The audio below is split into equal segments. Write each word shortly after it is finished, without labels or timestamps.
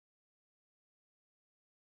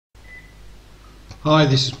Hi,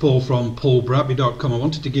 this is Paul from paulbradby.com. I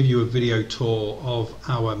wanted to give you a video tour of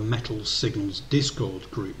our Metal Signals Discord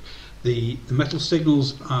group. The Metal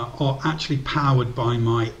Signals are actually powered by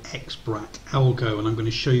my XBRAT algo, and I'm going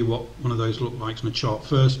to show you what one of those look like on a chart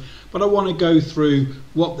first. But I want to go through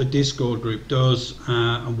what the Discord group does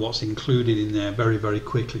and what's included in there very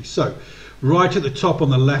quickly. So, right at the top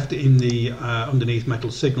on the left, in the underneath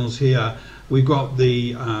Metal Signals here, we've got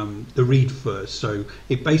the read first. So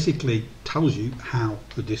it basically tells you how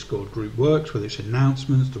the Discord group works, whether it's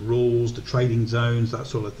announcements, the rules, the trading zones, that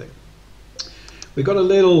sort of thing. We've got a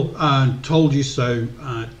little told you so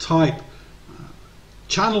type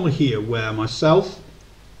channel here where myself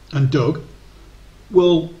and Doug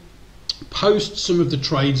will post some of the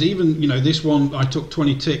trades. Even, you know, this one I took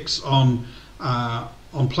 20 ticks on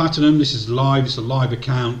platinum. This is live, it's a live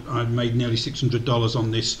account. I made nearly $600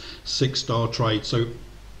 on this 6-star trade. So,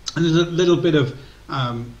 and there's a little bit of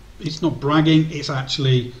it's not bragging, it's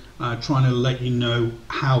actually trying to let you know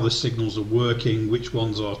how the signals are working, which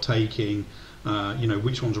ones are taking, you know,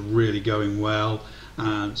 which ones are really going well.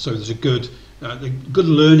 So there's a good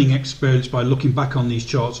learning experience by looking back on these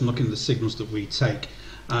charts and looking at the signals that we take.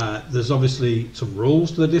 There's obviously some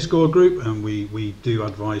rules to the Discord group, and we do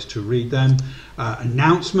advise to read them.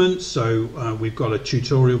 Announcements, so we've got a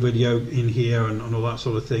tutorial video in here and all that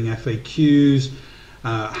sort of thing. FAQs,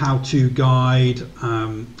 how-to guide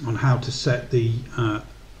on how to set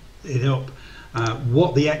it up.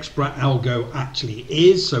 What the XBRAT algo actually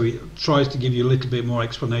is, so it tries to give you a little bit more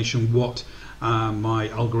explanation what my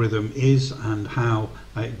algorithm is and how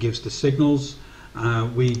it gives the signals.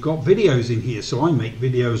 We've got videos in here, so I make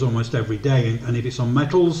videos almost every day, and if it's on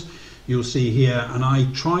metals, you'll see here, and I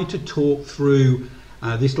try to talk through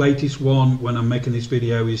this latest one when I'm making this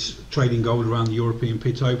video is trading gold around the European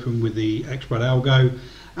Pit Open with the XBRAT algo,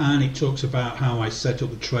 and it talks about how I set up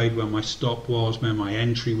the trade, where my stop was, where my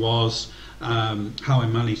entry was, how I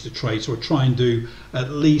managed the trade. So I try and do at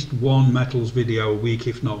least one metals video a week,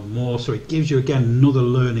 if not more, so it gives you again another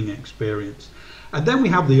learning experience. And then we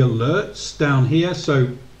have the alerts down here. So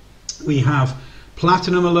we have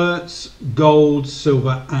platinum alerts, gold,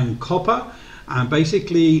 silver and copper, and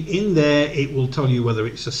basically in there it will tell you whether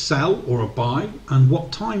it's a sell or a buy and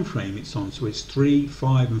what time frame it's on. So it's 3,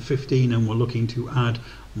 5 and 15, and we're looking to add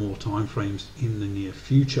more time frames in the near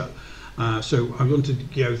future. So I wanted to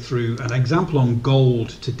go through an example on gold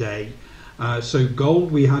today. So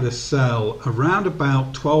gold, we had a sell around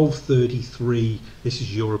about 12:33. This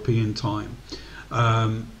is European time.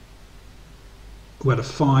 We had a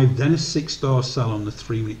 5, then a 6-star sell on the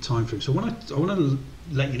 3-minute time frame. So I want to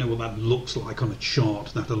let you know what that looks like on a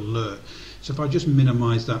chart, that alert. So if I just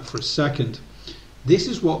minimize that for a second, this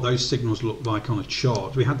is what those signals look like on a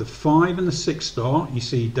chart. We had the 5 and the 6-star, you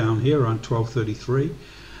see down here around 12:33,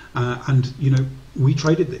 and you know, we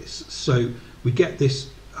traded this. So we get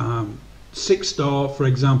this 6-star, for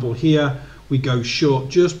example, here. We go short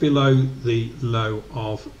just below the low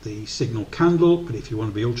of the signal candle, but if you want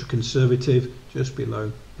to be ultra conservative, just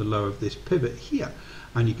below the low of this pivot here.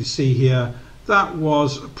 And you can see here that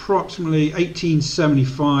was approximately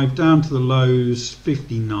 1875 down to the lows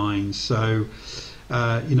 59. So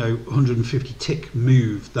you know, 150 tick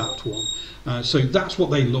move, that one. So that's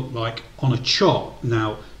what they look like on a chart.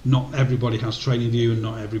 Now, not everybody has TradingView, and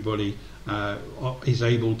not everybody is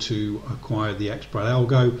able to acquire the XBRAT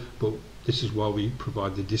algo, but this is why we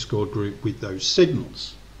provide the Discord group with those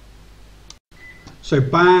signals. So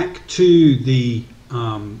back to the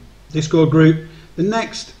Discord group. The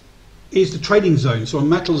next is the trading zone. So on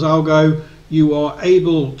Metals Algo, you are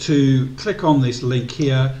able to click on this link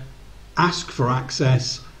here, ask for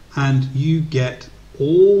access, and you get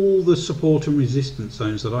all the support and resistance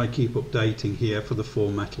zones that I keep updating here for the 4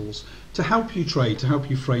 metals to help you trade, to help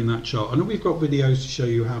you frame that chart. I know we've got videos to show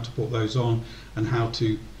you how to put those on and how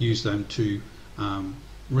to use them to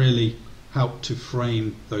really help to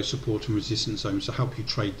frame those support and resistance zones to help you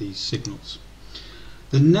trade these signals.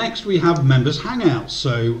 The next, we have members hangouts.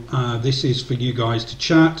 So this is for you guys to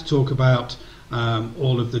chat, to talk about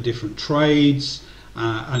all of the different trades,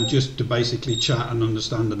 and just to basically chat and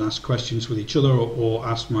understand and ask questions with each other, or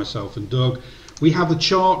ask myself and Doug. We have the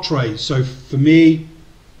chart trades. So for me,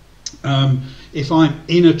 if I'm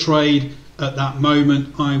in a trade at that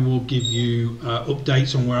moment, I will give you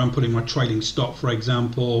updates on where I'm putting my trading stop, for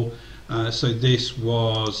example. So this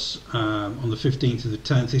was on the 15th of the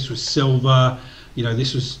 10th. This was silver. You know,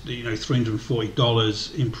 this was, you know,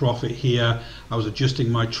 $340 in profit here. I was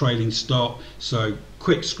adjusting my trading stop. So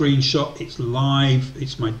quick screenshot, it's live,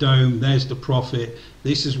 it's my dome, there's the profit.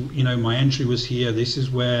 This is, you know, my entry was here. This is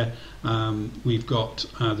where we've got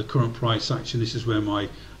the current price action. This is where my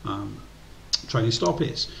trading stop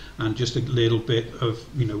is, and just a little bit of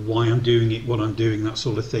why I'm doing it, what I'm doing, that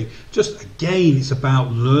sort of thing. Just again, it's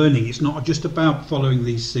about learning. It's not just about following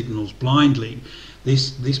these signals blindly.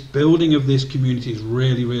 This building of this community is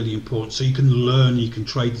really, really important, so you can learn, you can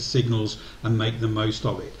trade the signals and make the most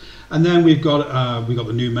of it. And then we've got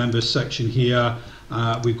the new members section here.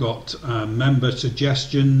 We've got member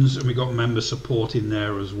suggestions, and we've got member support in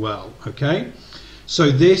there as well. Okay,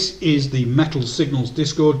 so this is the Metal Signals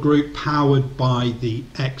Discord group powered by the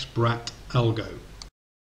XBRAT algo.